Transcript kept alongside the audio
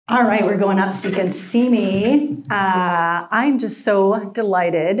All right, we're going up so you can see me. I'm just so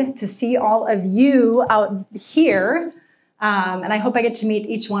delighted to see all of you out here. And I hope I get to meet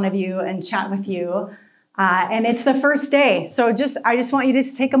each one of you and chat with you. And it's the first day. So I just want you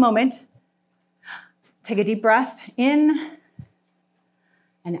to take a moment. Take a deep breath in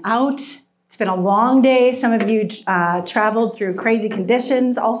and out. It's been a long day. Some of you traveled through crazy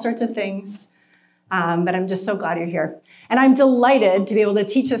conditions, all sorts of things. But I'm just so glad you're here. And I'm delighted to be able to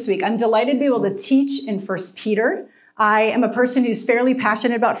teach this week. I'm delighted to be able to teach in 1 Peter. I am a person who's fairly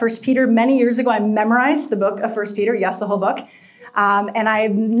passionate about 1 Peter. Many years ago, I memorized the book of 1 Peter. Yes, the whole book. And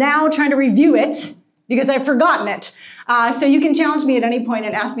I'm now trying to review it because I've forgotten it. So you can challenge me at any point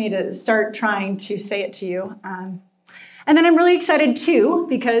and ask me to start trying to say it to you. And then I'm really excited too,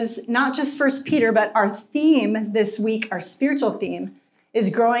 because not just 1 Peter, but our theme this week, our spiritual theme,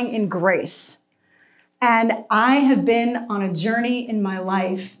 is growing in grace. And I have been on a journey in my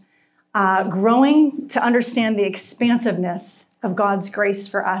life, growing to understand the expansiveness of God's grace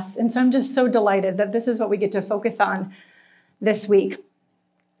for us. And so I'm just so delighted that this is what we get to focus on this week.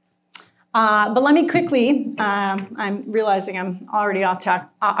 But let me quickly, I'm realizing I'm already off.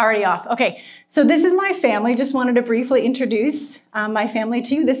 Okay, so this is my family. Just wanted to briefly introduce my family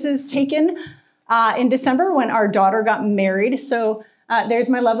to you. This is taken in December when our daughter got married. So there's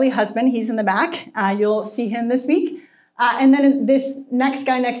my lovely husband. He's in the back. You'll see him this week. And then this next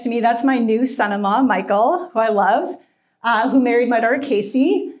guy next to me, that's my new son-in-law, Michael, who I love, who married my daughter,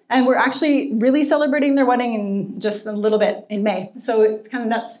 Casey. And we're actually really celebrating their wedding in just a little bit in May. So it's kind of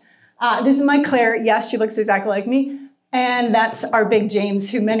nuts. This is my Claire. Yes, she looks exactly like me. And that's our big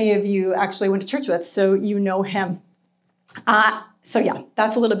James, who many of you actually went to church with, so you know him. So yeah,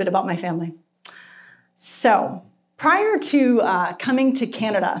 that's a little bit about my family. So prior to coming to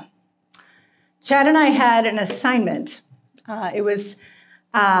Canada, Chad and I had an assignment. It was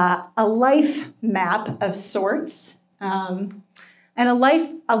a life map of sorts. And a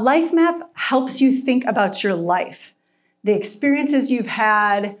life map helps you think about your life, the experiences you've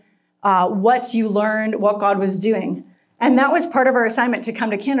had, what you learned, what God was doing. And that was part of our assignment to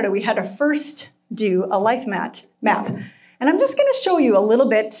come to Canada. We had to first do a life map. And I'm just going to show you a little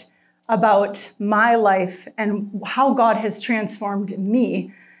bit about my life and how God has transformed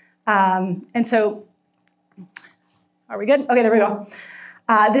me. And so, are we good? Okay, there we go.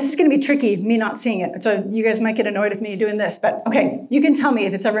 This is going to be tricky, me not seeing it. So you guys might get annoyed with me doing this, but okay, you can tell me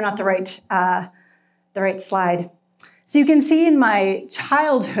if it's ever not the right slide. So you can see in my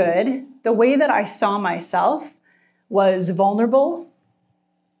childhood, the way that I saw myself was vulnerable,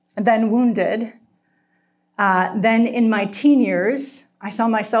 and then wounded. Then in my teen years, I saw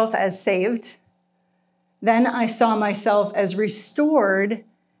myself as saved. Then I saw myself as restored,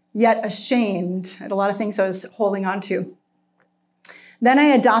 yet ashamed at a lot of things I was holding on to. Then I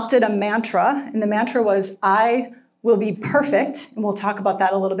adopted a mantra, and the mantra was, I will be perfect, and we'll talk about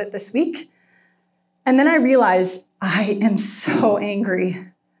that a little bit this week. And then I realized I am so angry.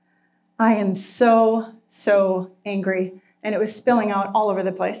 I am so angry, and it was spilling out all over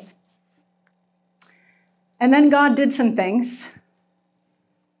the place. And then God did some things,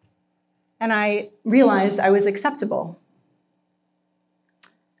 and I realized I was acceptable.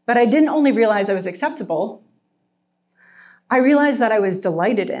 But I didn't only realize I was acceptable, I realized that I was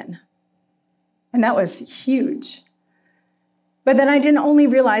delighted in. And that was huge. But then I didn't only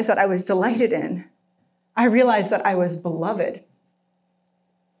realize that I was delighted in, I realized that I was beloved.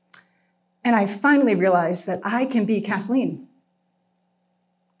 And I finally realized that I can be Kathleen.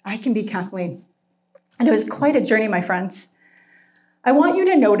 I can be Kathleen. And it was quite a journey, my friends. I want you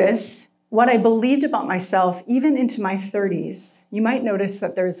to notice what I believed about myself, even into my 30s. You might notice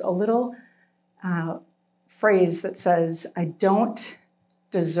that there's a little phrase that says, I don't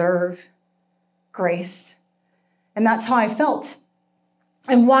deserve grace. And that's how I felt.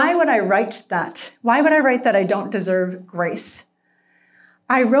 And why would I write that? Why would I write that I don't deserve grace?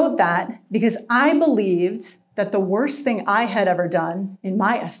 I wrote that because I believed that the worst thing I had ever done, in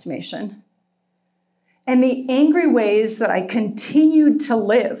my estimation, and the angry ways that I continued to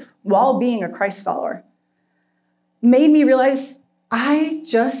live while being a Christ follower, made me realize I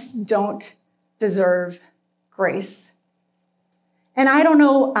just don't deserve grace. And I don't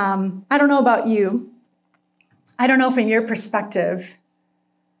know about you. I don't know from your perspective,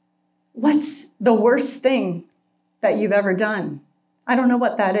 what's the worst thing that you've ever done? I don't know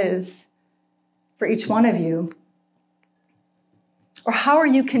what that is for each one of you. Or how are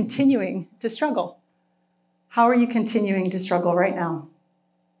you continuing to struggle? How are you continuing to struggle right now?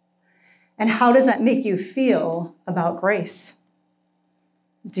 And how does that make you feel about grace?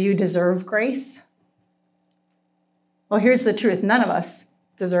 Do you deserve grace? Well, here's the truth. None of us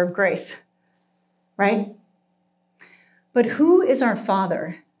deserve grace, right? But who is our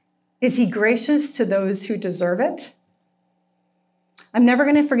Father? Is he gracious to those who deserve it? I'm never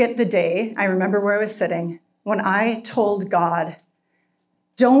going to forget the day, I remember where I was sitting, when I told God,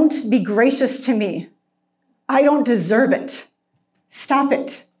 don't be gracious to me. I don't deserve it. Stop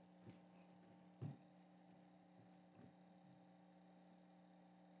it.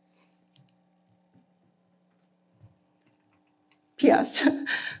 P.S.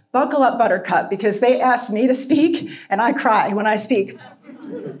 Buckle up, Buttercup, because they asked me to speak, and I cry when I speak.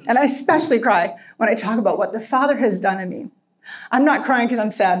 And I especially cry when I talk about what the Father has done in me. I'm not crying because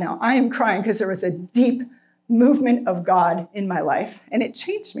I'm sad now. I am crying because there was a deep movement of God in my life, and it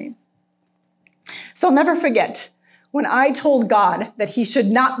changed me. So I'll never forget when I told God that he should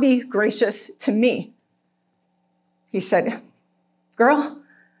not be gracious to me. He said, girl,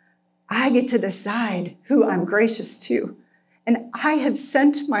 I get to decide who I'm gracious to. And I have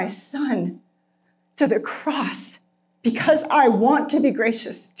sent my son to the cross because I want to be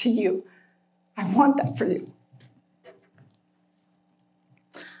gracious to you. I want that for you.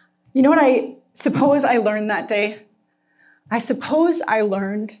 You know what I suppose I learned that day? I suppose I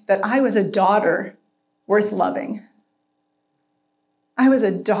learned that I was a daughter worth loving. I was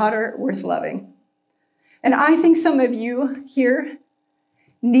a daughter worth loving. And I think some of you here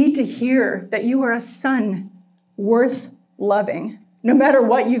need to hear that you are a son worth loving, no matter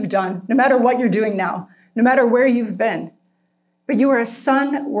what you've done, no matter what you're doing now, no matter where you've been. But you are a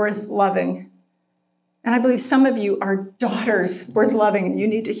son worth loving. And I believe some of you are daughters worth loving, and you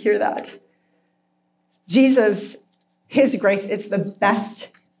need to hear that. Jesus, his grace, it's the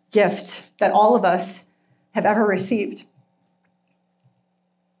best gift that all of us have ever received.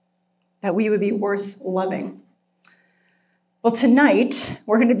 That we would be worth loving. Well, tonight,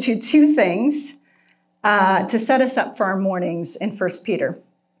 we're going to do two things to set us up for our mornings in 1 Peter.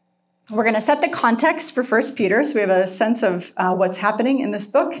 We're going to set the context for 1 Peter, so we have a sense of what's happening in this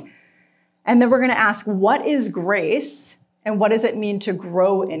book. And then we're going to ask, what is grace, and what does it mean to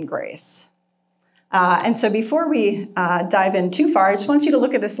grow in grace? And so before we dive in too far, I just want you to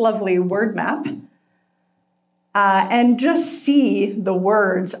look at this lovely word map and just see the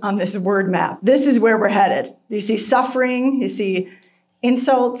words on this word map. This is where we're headed. You see suffering, you see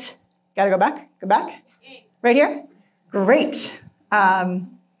insult. Got to go back, Right here? Great.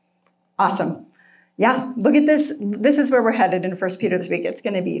 Awesome. Yeah, look at this. This is where we're headed in 1 Peter this week. It's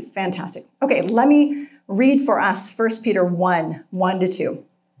going to be fantastic. Okay, let me read for us 1 Peter 1, 1-2.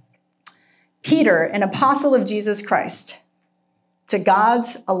 Peter, an apostle of Jesus Christ, to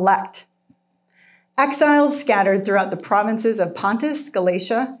God's elect, exiles scattered throughout the provinces of Pontus,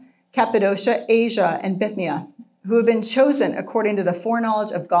 Galatia, Cappadocia, Asia, and Bithynia, who have been chosen according to the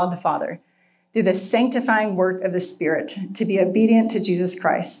foreknowledge of God the Father, through the sanctifying work of the Spirit, to be obedient to Jesus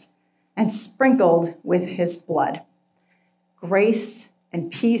Christ, and sprinkled with his blood. Grace and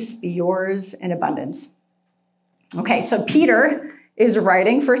peace be yours in abundance. Okay, so Peter is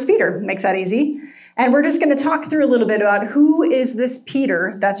writing 1 Peter, makes that easy. And we're just going to talk through a little bit about who is this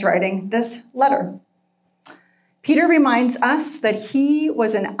Peter that's writing this letter. Peter reminds us that he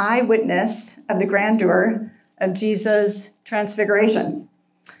was an eyewitness of the grandeur of Jesus' transfiguration.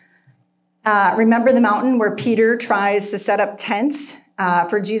 Remember the mountain where Peter tries to set up tents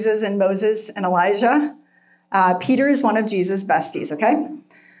for Jesus and Moses and Elijah? Peter is one of Jesus' besties, okay?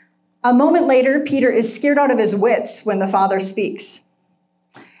 A moment later, Peter is scared out of his wits when the Father speaks.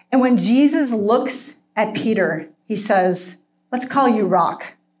 And when Jesus looks at Peter, he says, let's call you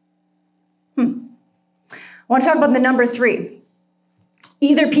Rock. I want to talk about the number 3.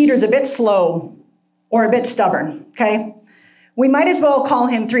 Either Peter's a bit slow or a bit stubborn, okay? We might as well call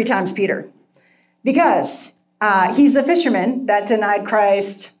him 3 times Peter, because he's the fisherman that denied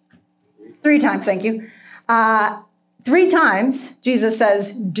Christ 3 times, thank you. 3 times, Jesus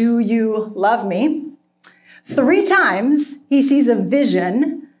says, do you love me? 3 times, he sees a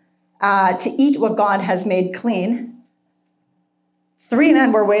vision to eat what God has made clean. 3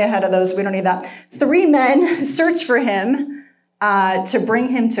 men, we're way ahead of those, we don't need that. 3 men search for him to bring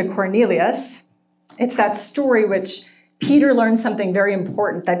him to Cornelius. It's that story which Peter learned something very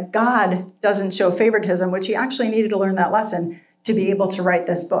important, that God doesn't show favoritism, which he actually needed to learn that lesson to be able to write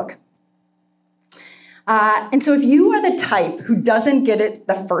this book. And so if you are the type who doesn't get it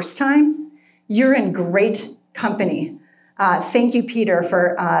the first time, you're in great company. Thank you, Peter,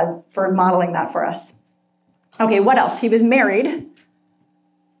 for modeling that for us. Okay, what else? He was married.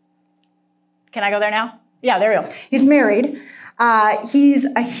 Can I go there now? Yeah, there we go. He's married. He's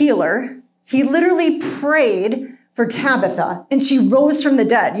a healer. He literally prayed for Tabitha, and she rose from the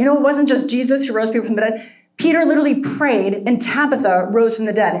dead. You know, it wasn't just Jesus who rose people from the dead. Peter literally prayed and Tabitha rose from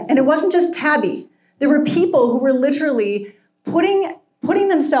the dead. And it wasn't just Tabby. There were people who were literally putting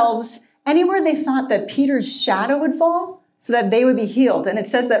themselves anywhere they thought that Peter's shadow would fall so that they would be healed. And it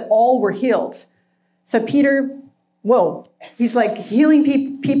says that all were healed. So Peter, he's like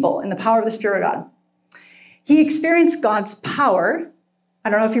healing people in the power of the Spirit of God. He experienced God's power. I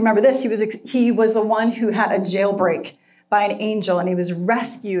don't know if you remember this. He was the one who had a jailbreak by an angel, and he was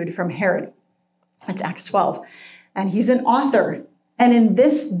rescued from Herod. That's Acts 12. And he's an author. And in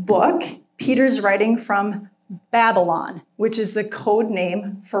this book, Peter's writing from Babylon, which is the code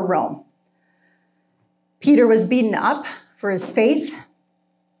name for Rome. Peter was beaten up for his faith.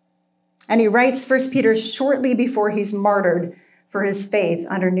 And he writes 1 Peter shortly before he's martyred for his faith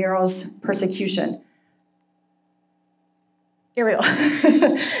under Nero's persecution. Here we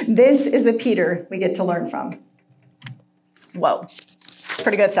go. This is the Peter we get to learn from. Whoa,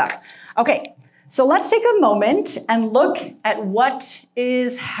 pretty good stuff. Okay, so let's take a moment and look at what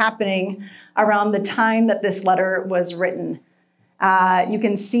is happening around the time that this letter was written. You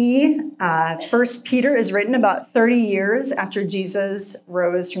can see 1 Peter is written about 30 years after Jesus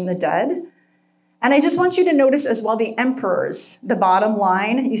rose from the dead. And I just want you to notice as well the emperors, the bottom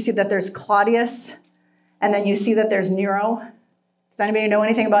line. You see that there's Claudius, and then you see that there's Nero. Does anybody know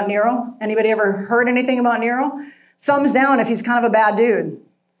anything about Nero? Anybody ever heard anything about Nero? Thumbs down if he's kind of a bad dude.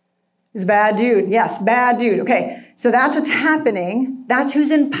 He's a bad dude. Yes, bad dude. Okay, so that's what's happening. That's who's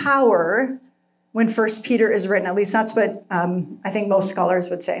in power when 1 Peter is written. At least that's what I think most scholars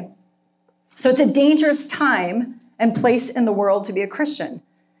would say. So it's a dangerous time and place in the world to be a Christian.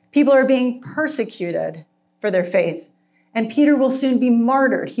 People are being persecuted for their faith. And Peter will soon be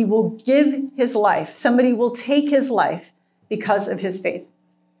martyred. He will give his life. Somebody will take his life because of his faith.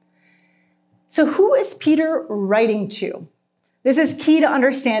 So who is Peter writing to? This is key to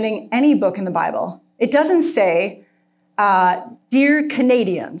understanding any book in the Bible. It doesn't say, dear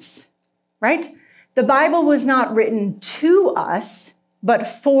Canadians, right? The Bible was not written to us, but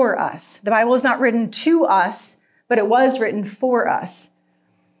for us. The Bible is not written to us, but it was written for us.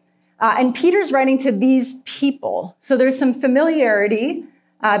 And Peter's writing to these people. So there's some familiarity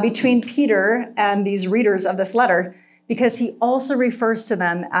between Peter and these readers of this letter, because he also refers to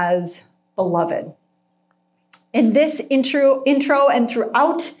them as beloved. In this intro and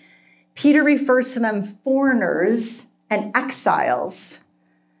throughout, Peter refers to them foreigners and exiles.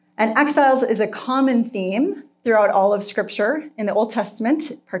 And exiles is a common theme throughout all of Scripture, in the Old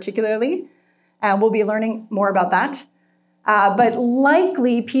Testament particularly. And we'll be learning more about that. But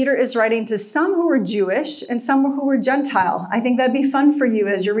likely, Peter is writing to some who were Jewish and some who were Gentile. I think that'd be fun for you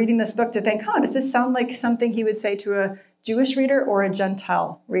as you're reading this book to think, does this sound like something he would say to a Jewish reader or a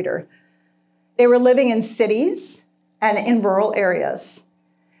Gentile reader? They were living in cities and in rural areas.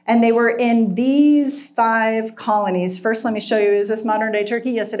 And they were in these 5 colonies. First, let me show you, is this modern day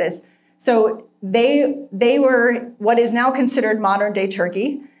Turkey? Yes, it is. So they were what is now considered modern day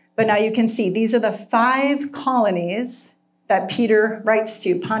Turkey. But now you can see these are the 5 colonies that Peter writes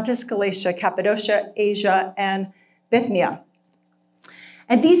to: Pontus, Galatia, Cappadocia, Asia, and Bithynia.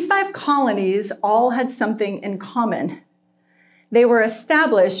 And these 5 colonies all had something in common. They were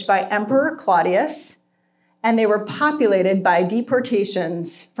established by Emperor Claudius, and they were populated by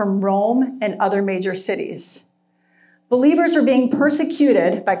deportations from Rome and other major cities. Believers were being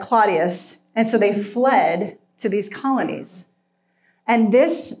persecuted by Claudius, and so they fled to these colonies. And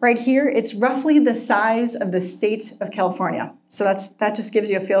this right here, it's roughly the size of the state of California. So that just gives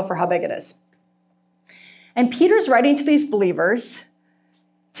you a feel for how big it is. And Peter's writing to these believers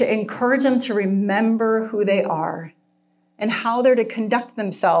to encourage them to remember who they are and how they're to conduct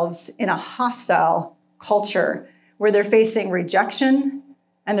themselves in a hostile culture where they're facing rejection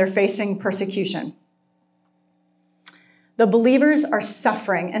and they're facing persecution. The believers are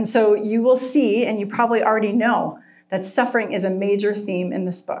suffering. And so you will see, and you probably already know, that suffering is a major theme in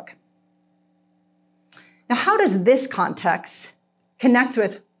this book. Now, how does this context connect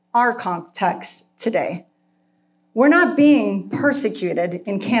with our context today? We're not being persecuted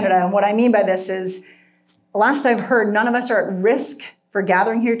in Canada. And what I mean by this is, last I've heard, none of us are at risk for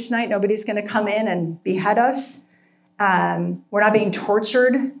gathering here tonight. Nobody's going to come in and behead us. We're not being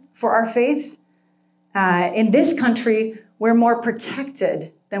tortured for our faith. In this country, we're more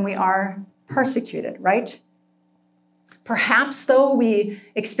protected than we are persecuted, right? Perhaps, though, we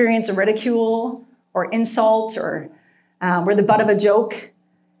experience ridicule or insult, or we're the butt of a joke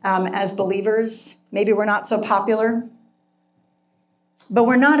as believers. Maybe we're not so popular. But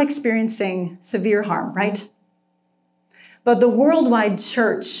we're not experiencing severe harm, right? But the worldwide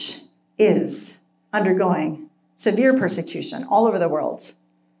church is undergoing severe persecution all over the world.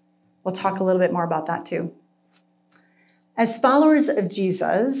 We'll talk a little bit more about that too. As followers of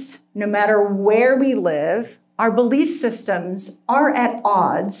Jesus, no matter where we live, our belief systems are at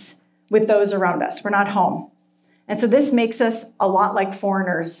odds with those around us. We're not home. And so this makes us a lot like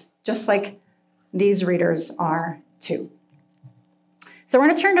foreigners, just like these readers are too. So we're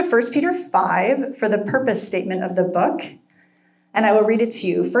going to turn to 1 Peter 5 for the purpose statement of the book. And I will read it to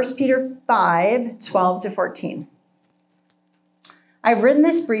you. 1 Peter 5, 12 to 14. I've written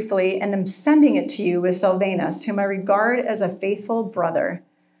this briefly and am sending it to you with Silvanus, whom I regard as a faithful brother.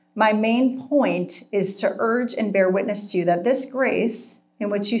 My main point is to urge and bear witness to you that this grace in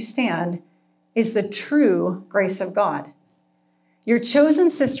which you stand is the true grace of God. Your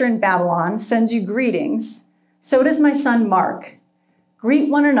chosen sister in Babylon sends you greetings. So does my son Mark. Greet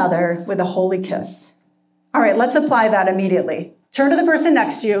one another with a holy kiss. All right, let's apply that immediately. Turn to the person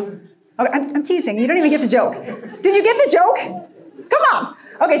next to you. Okay, I'm teasing. You don't even get the joke. Did you get the joke? Come on.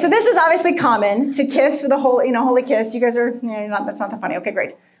 Okay, so this is obviously common to kiss with a holy kiss. You guys are, that's not that funny. Okay,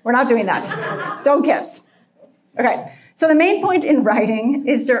 great. We're not doing that. Don't kiss. Okay, so the main point in writing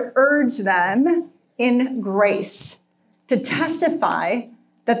is to urge them in grace, to testify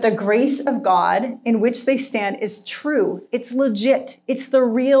that the grace of God in which they stand is true. It's legit. It's the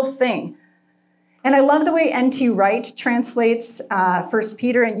real thing. And I love the way N.T. Wright translates 1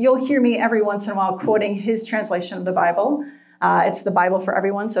 Peter, and you'll hear me every once in a while quoting his translation of the Bible. It's the Bible for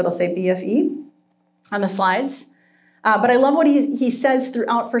everyone, so it'll say BFE on the slides. But I love what he says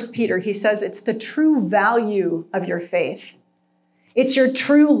throughout 1 Peter. He says it's the true value of your faith. It's your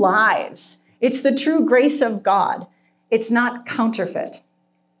true lives. It's the true grace of God. It's not counterfeit.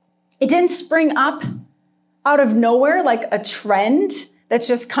 It didn't spring up out of nowhere like a trend that's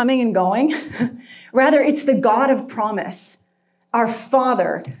just coming and going. Rather, it's the God of promise, our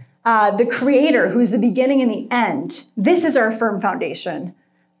Father, the Creator, who's the beginning and the end. This is our firm foundation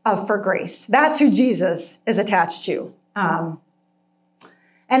for grace. That's who Jesus is attached to. And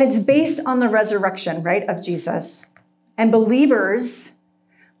it's based on the resurrection, right, of Jesus. And believers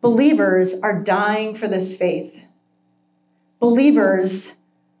are dying for this faith. Believers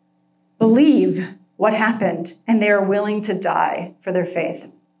believe what happened, and they are willing to die for their faith.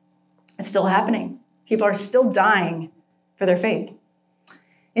 It's still happening. People are still dying for their faith.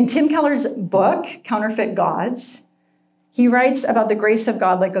 In Tim Keller's book, Counterfeit Gods, he writes about the grace of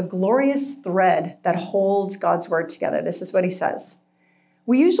God like a glorious thread that holds God's word together. This is what he says.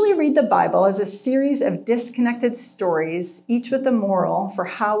 We usually read the Bible as a series of disconnected stories, each with a moral for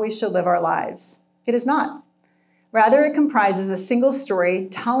how we should live our lives. It is not. Rather, it comprises a single story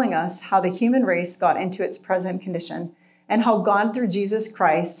telling us how the human race got into its present condition and how God, through Jesus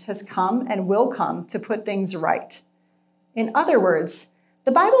Christ, has come and will come to put things right. In other words,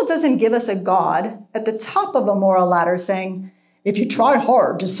 the Bible doesn't give us a God at the top of a moral ladder saying, if you try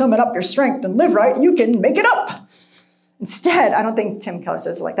hard to summon up your strength and live right, you can make it up. Instead, I don't think Tim Keller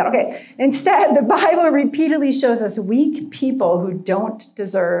says it like that. Okay. Instead, the Bible repeatedly shows us weak people who don't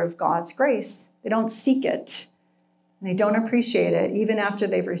deserve God's grace. They don't seek it. And they don't appreciate it even after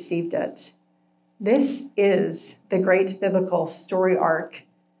they've received it. This is the great biblical story arc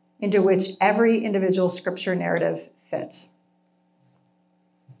into which every individual scripture narrative fits.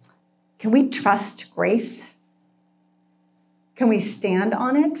 Can we trust grace? Can we stand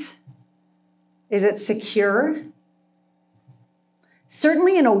on it? Is it secure?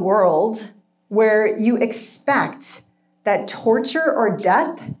 Certainly in a world where you expect that torture or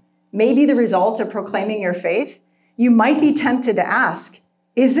death may be the result of proclaiming your faith, you might be tempted to ask,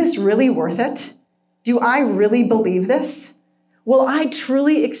 is this really worth it? Do I really believe this? Will I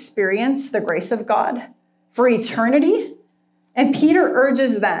truly experience the grace of God for eternity? And Peter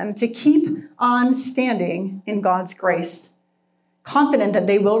urges them to keep on standing in God's grace, confident that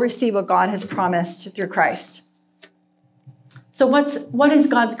they will receive what God has promised through Christ. So what is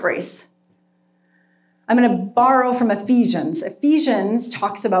God's grace? I'm going to borrow from Ephesians. Ephesians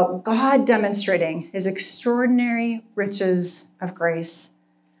talks about God demonstrating his extraordinary riches of grace.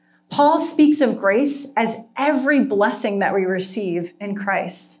 Paul speaks of grace as every blessing that we receive in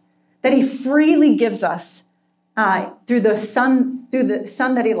Christ, that he freely gives us through the Son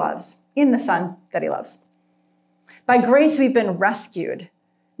that he loves, in the Son that he loves. By grace, we've been rescued,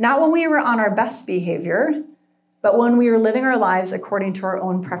 not when we were on our best behavior, but when we were living our lives according to our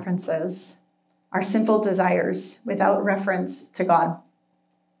own preferences, our sinful desires, without reference to God.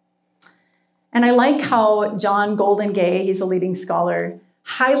 And I like how John Golden Gay, he's a leading scholar,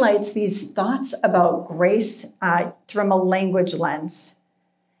 highlights these thoughts about grace from a language lens.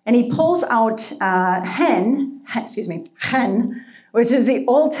 And he pulls out chen, which is the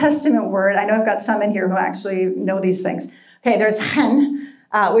Old Testament word. I know I've got some in here who actually know these things. Okay, there's chen,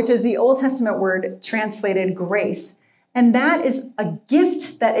 which is the Old Testament word translated grace. And that is a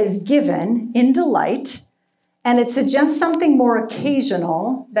gift that is given in delight, and it suggests something more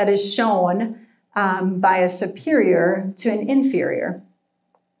occasional that is shown by a superior to an inferior.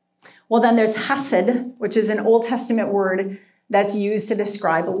 Well, then there's hesed, which is an Old Testament word that's used to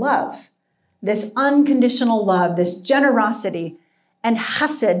describe love. This unconditional love, this generosity, and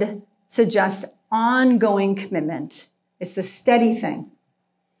hesed suggests ongoing commitment. It's the steady thing.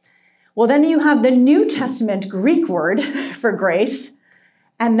 Well, then you have the New Testament Greek word for grace,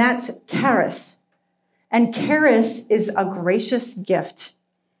 and that's charis. And charis is a gracious gift.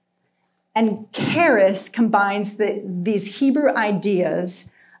 And charis combines these Hebrew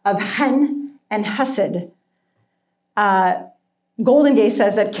ideas of hen and hesed. Golden Gate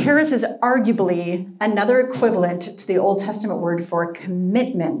says that charis is arguably another equivalent to the Old Testament word for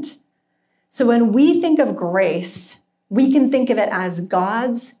commitment. So when we think of grace, we can think of it as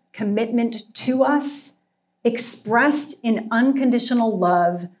God's commitment to us, expressed in unconditional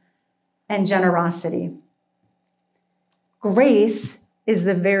love and generosity. Grace is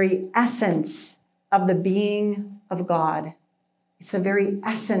the very essence of the being of God. It's the very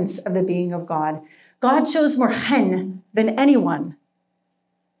essence of the being of God. God shows more hen than anyone.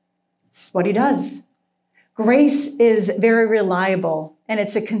 It's what he does. Grace is very reliable, and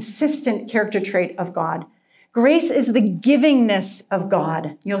it's a consistent character trait of God. Grace is the givingness of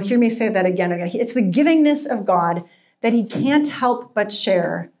God. You'll hear me say that again and again. It's the givingness of God that he can't help but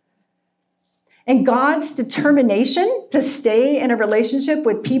share. And God's determination to stay in a relationship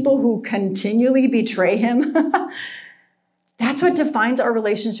with people who continually betray him, that's what defines our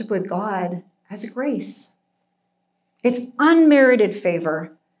relationship with God as grace. It's unmerited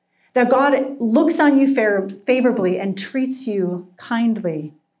favor, that God looks on you favorably and treats you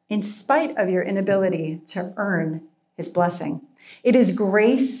kindly in spite of your inability to earn his blessing. It is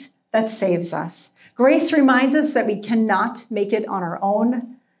grace that saves us. Grace reminds us that we cannot make it on our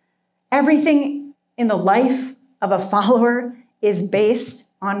own. Everything in the life of a follower is based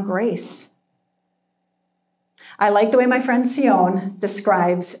on grace. I like the way my friend Sion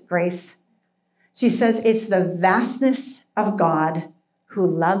describes grace. She says it's the vastness of God who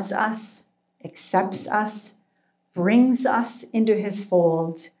loves us, accepts us, brings us into his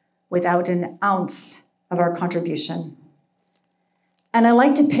fold without an ounce of our contribution. And I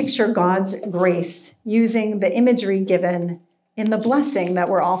like to picture God's grace using the imagery given in the blessing that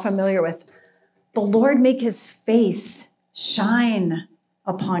we're all familiar with. The Lord make his face shine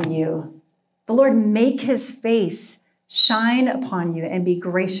upon you. The Lord make his face shine upon you and be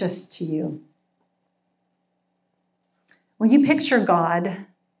gracious to you. When you picture God,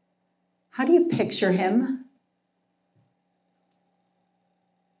 how do you picture him?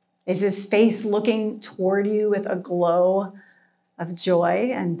 Is his face looking toward you with a glow of joy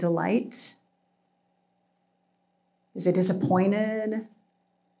and delight? Is it disappointed?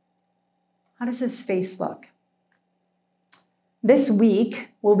 How does his face look? This week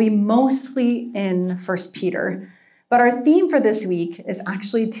will be mostly in 1 Peter, but our theme for this week is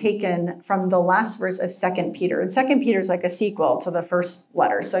actually taken from the last verse of 2 Peter. And 2 Peter is like a sequel to the first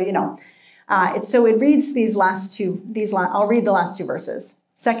letter. So, it reads I'll read the last two verses.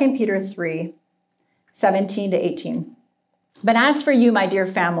 2 Peter 3, 17 to 18. But as for you, my dear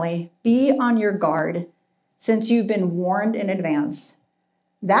family, be on your guard, since you've been warned in advance.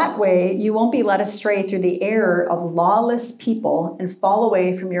 That way, you won't be led astray through the error of lawless people and fall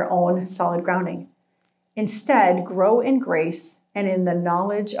away from your own solid grounding. Instead, grow in grace and in the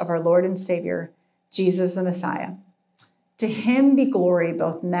knowledge of our Lord and Savior, Jesus the Messiah. To him be glory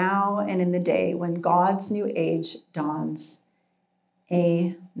both now and in the day when God's new age dawns.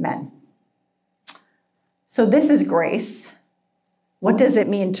 Amen. So this is grace. What does it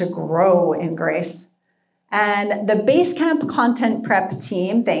mean to grow in grace? And the Basecamp Content Prep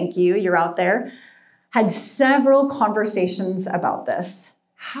team, thank you, you're out there, had several conversations about this.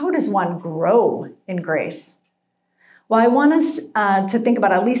 How does one grow in grace? Well, I want us to think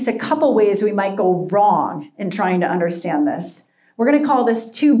about at least a couple ways we might go wrong in trying to understand this. We're going to call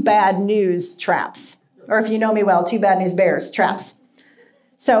this two bad news traps, or if you know me well, two bad news bears traps.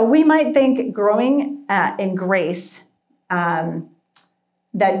 So we might think growing in grace,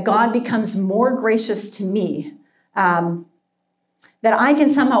 that God becomes more gracious to me, that I can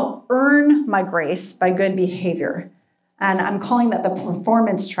somehow earn my grace by good behavior. And I'm calling that the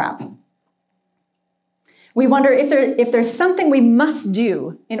performance trap. We wonder if there's something we must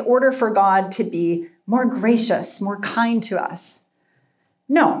do in order for God to be more gracious, more kind to us.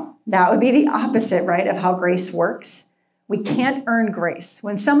 No, that would be the opposite, right, of how grace works. We can't earn grace.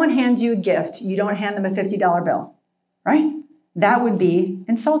 When someone hands you a gift, you don't hand them a $50 bill, right? That would be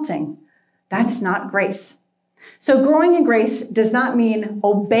insulting. That's not grace. So growing in grace does not mean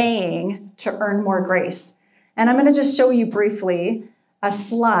obeying to earn more grace. And I'm going to just show you briefly a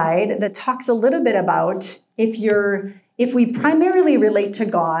slide that talks a little bit about if we primarily relate to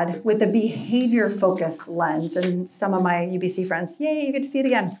God with a behavior focused lens. And some of my UBC friends, yay, you get to see it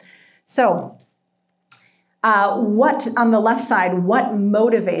again. So what on the left side, what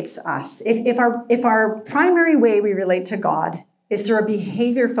motivates us? If our primary way we relate to God is through a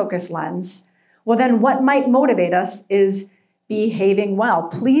behavior focused lens, well, then what might motivate us is behaving well,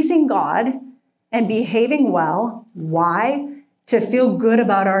 pleasing God and behaving well. Why? To feel good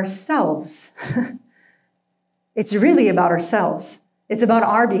about ourselves. It's really about ourselves. It's about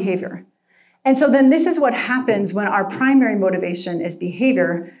our behavior. And so then this is what happens when our primary motivation is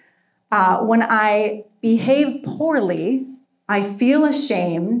behavior. When I behave poorly, I feel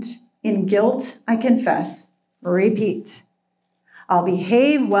ashamed. In guilt, I confess. Repeat. I'll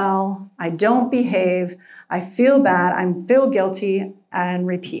behave well. I don't behave. I feel bad. I feel guilty, and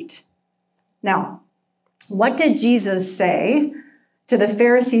repeat. Now, what did Jesus say to the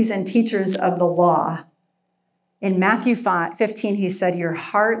Pharisees and teachers of the law? In Matthew 15, he said, your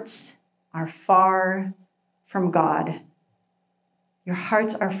hearts are far from God. Your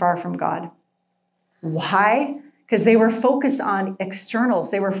hearts are far from God. Why? Because they were focused on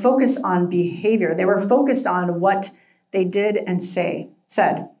externals. They were focused on behavior. They were focused on what they did and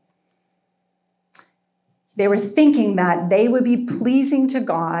said. They were thinking that they would be pleasing to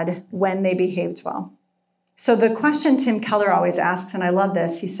God when they behaved well. So the question Tim Keller always asks, and I love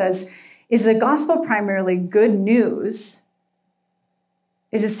this, he says, is the gospel primarily good news?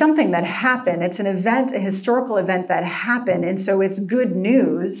 Is it something that happened? It's an event, a historical event that happened, and so it's good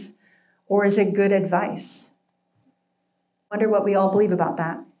news, or is it good advice? I wonder what we all believe about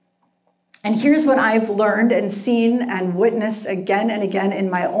that. And here's what I've learned and seen and witnessed again and again in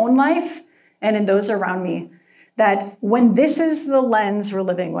my own life and in those around me, that when this is the lens we're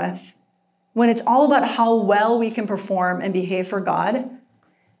living with, when it's all about how well we can perform and behave for God,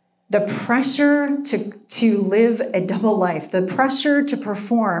 the pressure to live a double life, the pressure to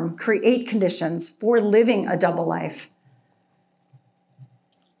perform, create conditions for living a double life,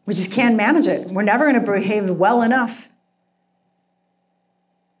 we just can't manage it. We're never going to behave well enough.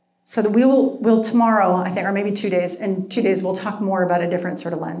 So that we'll tomorrow, I think, or maybe 2 days, in 2 days, we'll talk more about a different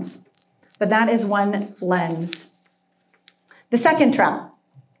sort of lens. But that is one lens. The second trap.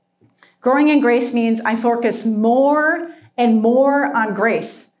 Growing in grace means I focus more and more on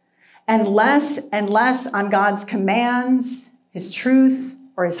grace and less on God's commands, his truth,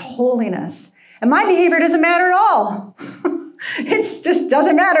 or his holiness. And my behavior doesn't matter at all. It just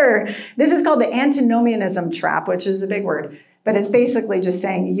doesn't matter. This is called the antinomianism trap, which is a big word. But it's basically just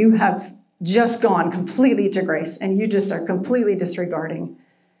saying you have just gone completely to grace and you just are completely disregarding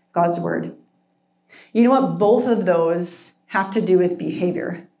God's word. You know what? Both of those have to do with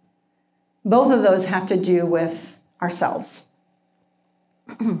behavior. Both of those have to do with ourselves.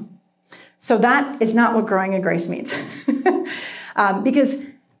 So that is not what growing in grace means. Because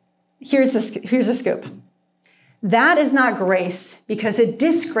here's a scoop. That is not grace because it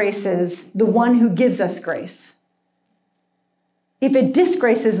disgraces the one who gives us grace. If it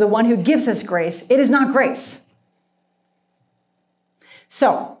disgraces the one who gives us grace, it is not grace.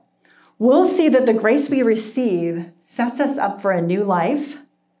 So we'll see that the grace we receive sets us up for a new life,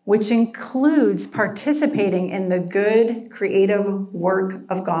 which includes participating in the good, creative work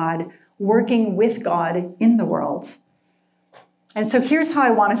of God, working with God in the world. And so here's how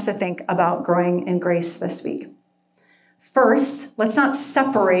I want us to think about growing in grace this week. First, let's not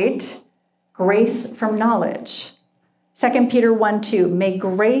separate grace from knowledge. 2 Peter 1:2, may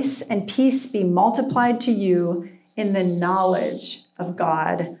grace and peace be multiplied to you in the knowledge of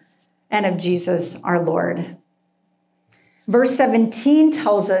God and of Jesus our Lord. Verse 17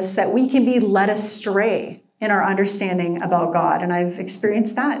 tells us that we can be led astray in our understanding about God. And I've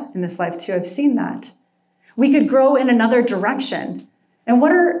experienced that in this life too. I've seen that. We could grow in another direction. And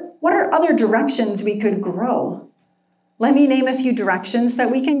what are other directions we could grow? Let me name a few directions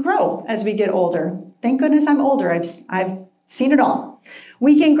that we can grow as we get older. Thank goodness I'm older. I've seen it all.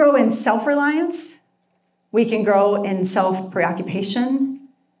 We can grow in self-reliance. We can grow in self-preoccupation.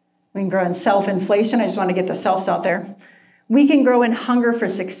 We can grow in self-inflation. I just want to get the selves out there. We can grow in hunger for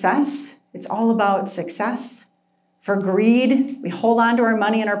success. It's all about success. For greed, we hold on to our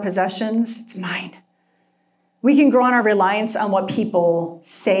money and our possessions. It's mine. We can grow in our reliance on what people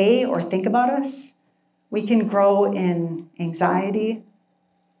say or think about us. We can grow in anxiety.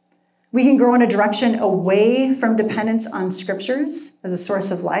 We can grow in a direction away from dependence on scriptures as a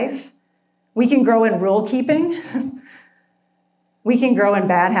source of life. We can grow in rule keeping. We can grow in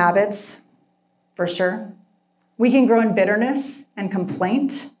bad habits, for sure. We can grow in bitterness and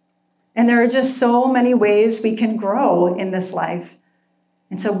complaint. And there are just so many ways we can grow in this life.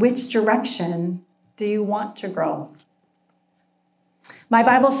 And so which direction do you want to grow? My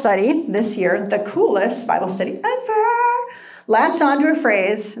Bible study this year, the coolest Bible study ever, latched onto a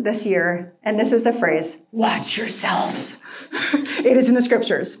phrase this year, and this is the phrase, watch yourselves. It is in the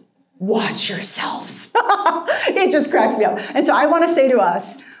scriptures, watch yourselves. It just cracks me up. And so I want to say to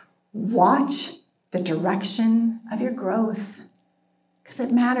us, watch the direction of your growth, because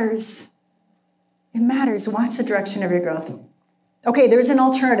it matters. It matters. Watch the direction of your growth. Okay, there's an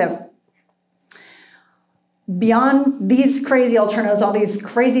alternative. Beyond these crazy alternatives, all these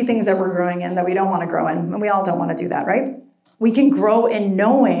crazy things that we're growing in that we don't want to grow in, and we all don't want to do that, right? We can grow in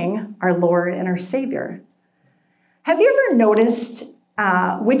knowing our Lord and our Savior. Have you ever noticed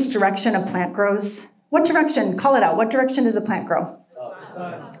which direction a plant grows? What direction? Call it out. What direction does a plant grow?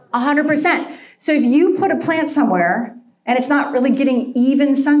 100%. So if you put a plant somewhere and it's not really getting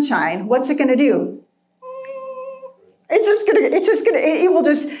even sunshine, what's it going to do?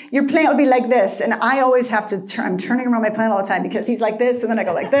 Your plant will be like this. And I always have to I'm turning around my plant all the time because he's like this, and then I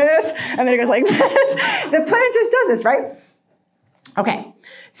go like this, and then it goes like this. The plant just does this, right? Okay,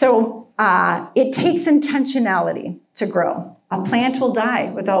 so it takes intentionality to grow. A plant will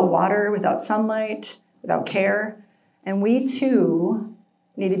die without water, without sunlight, without care. And we too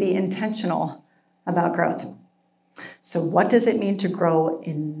need to be intentional about growth. So what does it mean to grow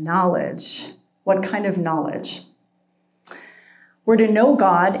in knowledge? What kind of knowledge? We're to know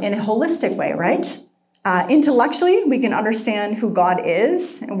God in a holistic way, right? Intellectually, we can understand who God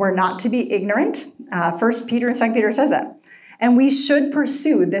is, and we're not to be ignorant. 1 Peter and 2 Peter says that. And we should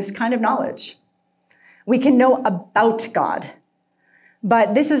pursue this kind of knowledge. We can know about God,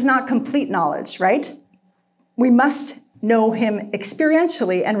 but this is not complete knowledge, right? We must know him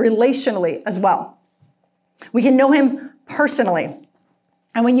experientially and relationally as well. We can know him personally.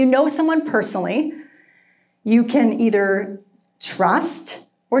 And when you know someone personally, you can either trust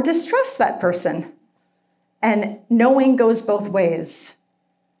or distrust that person. And knowing goes both ways.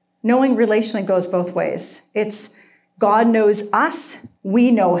 Knowing relationally goes both ways. It's God knows us,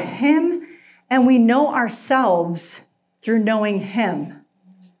 we know him, and we know ourselves through knowing him.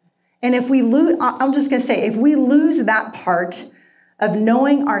 And if we lose, I'm just going to say, if we lose that part of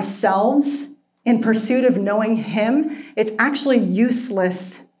knowing ourselves in pursuit of knowing him, it's actually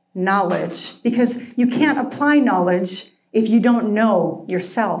useless knowledge, because you can't apply knowledge if you don't know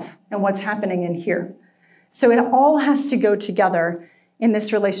yourself and what's happening in here. So it all has to go together in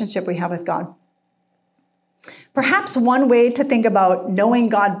this relationship we have with God. Perhaps one way to think about knowing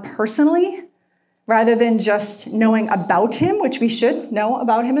God personally, rather than just knowing about him, which we should know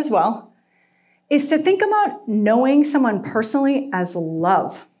about him as well, is to think about knowing someone personally as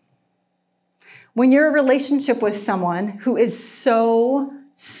love. When you're in a relationship with someone who is so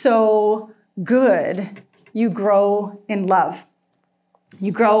good, you grow in love.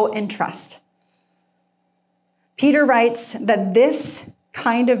 You grow in trust. Peter writes that this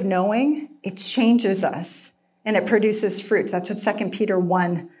kind of knowing, it changes us and it produces fruit. That's what 2 Peter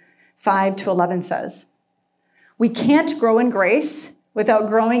 1:5-11 says. We can't grow in grace without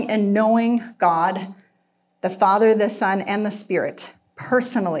growing in knowing God, the Father, the Son, and the Spirit,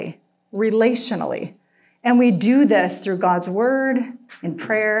 personally, relationally. And we do this through God's word, in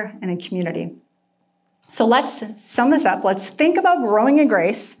prayer, and in community. So let's sum this up. Let's think about growing in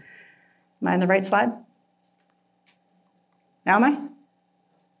grace. Am I on the right slide? Now am I?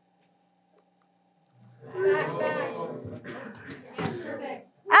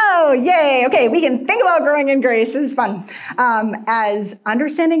 Oh, yay. Okay, we can think about growing in grace. This is fun. As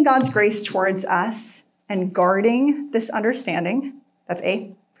understanding God's grace towards us and guarding this understanding. That's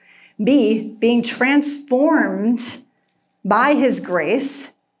A. B, being transformed by his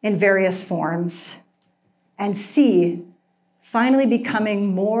grace in various forms. And C, finally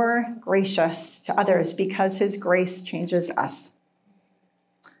becoming more gracious to others because his grace changes us.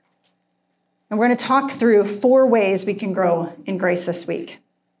 And we're going to talk through 4 ways we can grow in grace this week.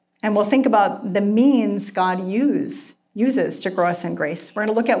 And we'll think about the means God uses to grow us in grace. We're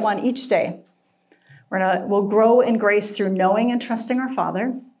going to look at one each day. We'll grow in grace through knowing and trusting our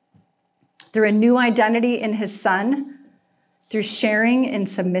Father, through a new identity in his Son, through sharing in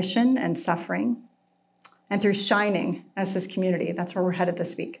submission and suffering, and through shining as his community. That's where we're headed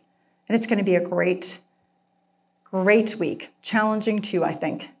this week. And it's going to be a great week. Challenging too, I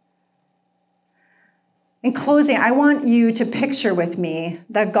think. In closing, I want you to picture with me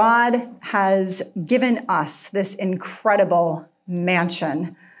that God has given us this incredible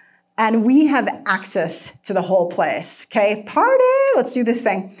mansion, and we have access to the whole place, okay? Party, let's do this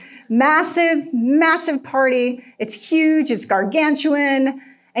thing. massive, massive party. It's huge, it's gargantuan,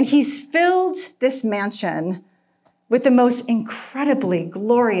 and he's filled this mansion with the most incredibly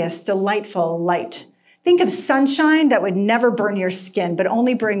glorious, delightful light. Think of sunshine that would never burn your skin, but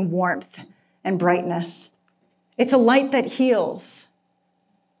only bring warmth and brightness. It's a light that heals.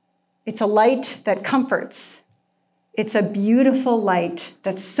 It's a light that comforts. It's a beautiful light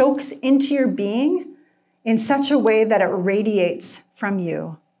that soaks into your being in such a way that it radiates from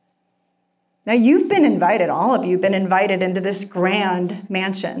you. Now, you've been invited, all of you have been invited into this grand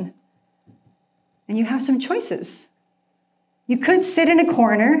mansion, and you have some choices. You could sit in a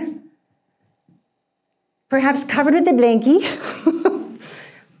corner, perhaps covered with a blankie,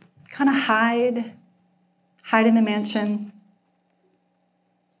 kind of hide in the mansion.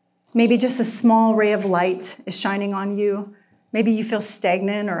 Maybe just a small ray of light is shining on you. Maybe you feel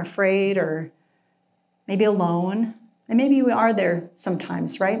stagnant or afraid or maybe alone. And maybe you are there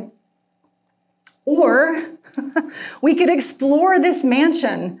sometimes, right? Or we could explore this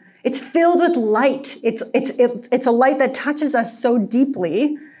mansion. It's filled with light. It's a light that touches us so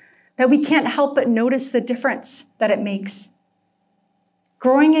deeply that we can't help but notice the difference that it makes.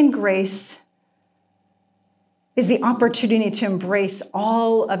 Growing in grace is the opportunity to embrace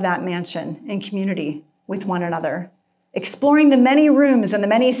all of that mansion in community with one another, exploring the many rooms and the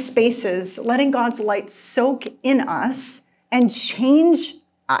many spaces, letting God's light soak in us and change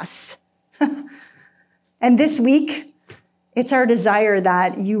us. And this week, it's our desire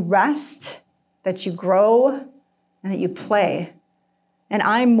that you rest, that you grow, and that you play. And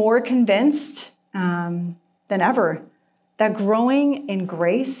I'm more convinced than ever that growing in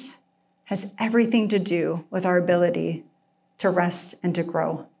grace has everything to do with our ability to rest and to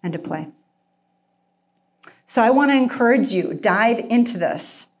grow and to play. So I want to encourage you, dive into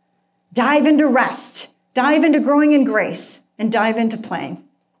this. Dive into rest. Dive into growing in grace. And dive into playing.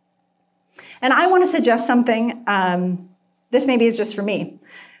 And I want to suggest something. This maybe is just for me.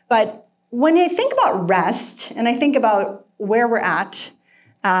 But when I think about rest, and I think about where we're at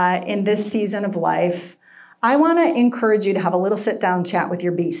in this season of life, I want to encourage you to have a little sit-down chat with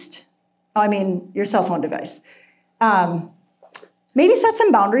your beast. Your cell phone device. Maybe set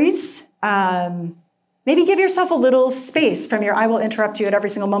some boundaries. Maybe give yourself a little space from your I will interrupt you at every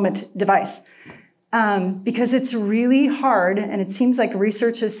single moment device. Because it's really hard, and it seems like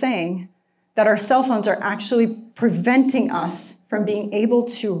research is saying that our cell phones are actually preventing us from being able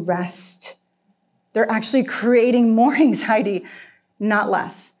to rest. They're actually creating more anxiety, not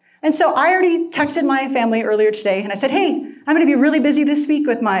less. And so I already texted my family earlier today, and I said, hey, I'm going to be really busy this week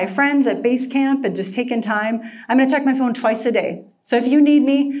with my friends at base camp and just taking time. I'm going to check my phone twice a day. So if you need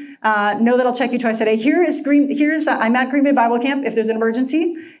me, know that I'll check you twice a day. I'm at Green Bay Bible Camp. If there's an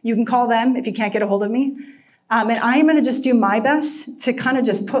emergency, you can call them if you can't get a hold of me. And I'm going to just do my best to kind of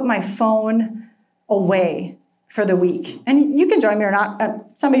just put my phone away for the week. And you can join me or not.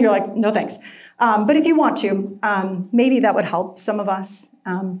 Some of you are like, no thanks. But if you want to, maybe that would help some of us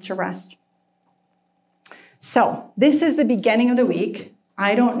to rest. So this is the beginning of the week.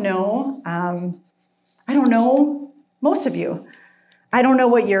 I don't know most of you. I don't know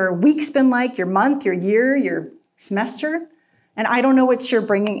what your week's been like, your month, your year, your semester. And I don't know what you're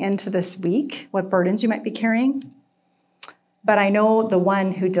bringing into this week, what burdens you might be carrying. But I know the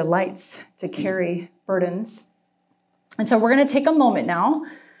one who delights to carry burdens. And so we're going to take a moment now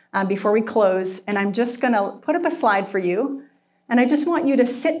before we close. And I'm just going to put up a slide for you. And I just want you to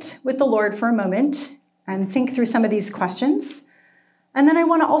sit with the Lord for a moment and think through some of these questions. And then I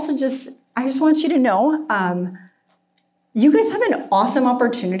want to also I just want you to know, you guys have an awesome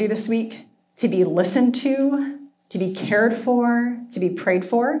opportunity this week to be listened to be cared for, to be prayed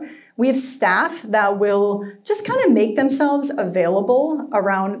for. We have staff that will just kind of make themselves available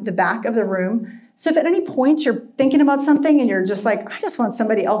around the back of the room. So if at any point you're thinking about something and you're just like, I just want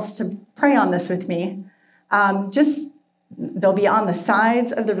somebody else to pray on this with me, they'll be on the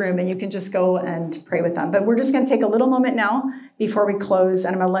sides of the room and you can just go and pray with them. But we're just going to take a little moment now before we close,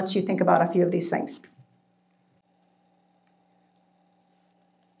 and I'm going to let you think about a few of these things.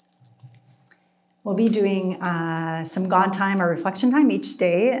 We'll be doing some God time or reflection time each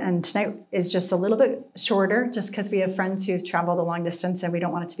day, and tonight is just a little bit shorter just because we have friends who've traveled a long distance and we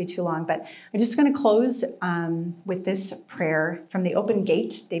don't want it to be too long. But I'm just going to close with this prayer from the Open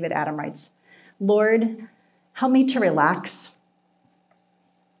Gate. David Adam writes, Lord, help me to relax.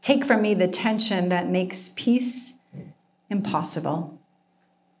 Take from me the tension that makes peace impossible.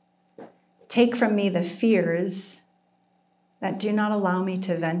 Take from me the fears that do not allow me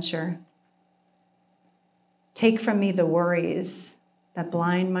to venture. Take from me the worries that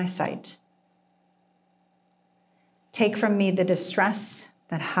blind my sight. Take from me the distress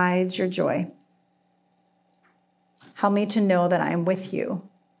that hides your joy. Help me to know that I am with you,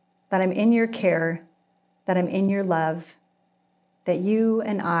 that I'm in your care, that I'm in your love, that you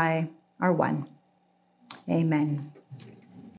and I are one. Amen.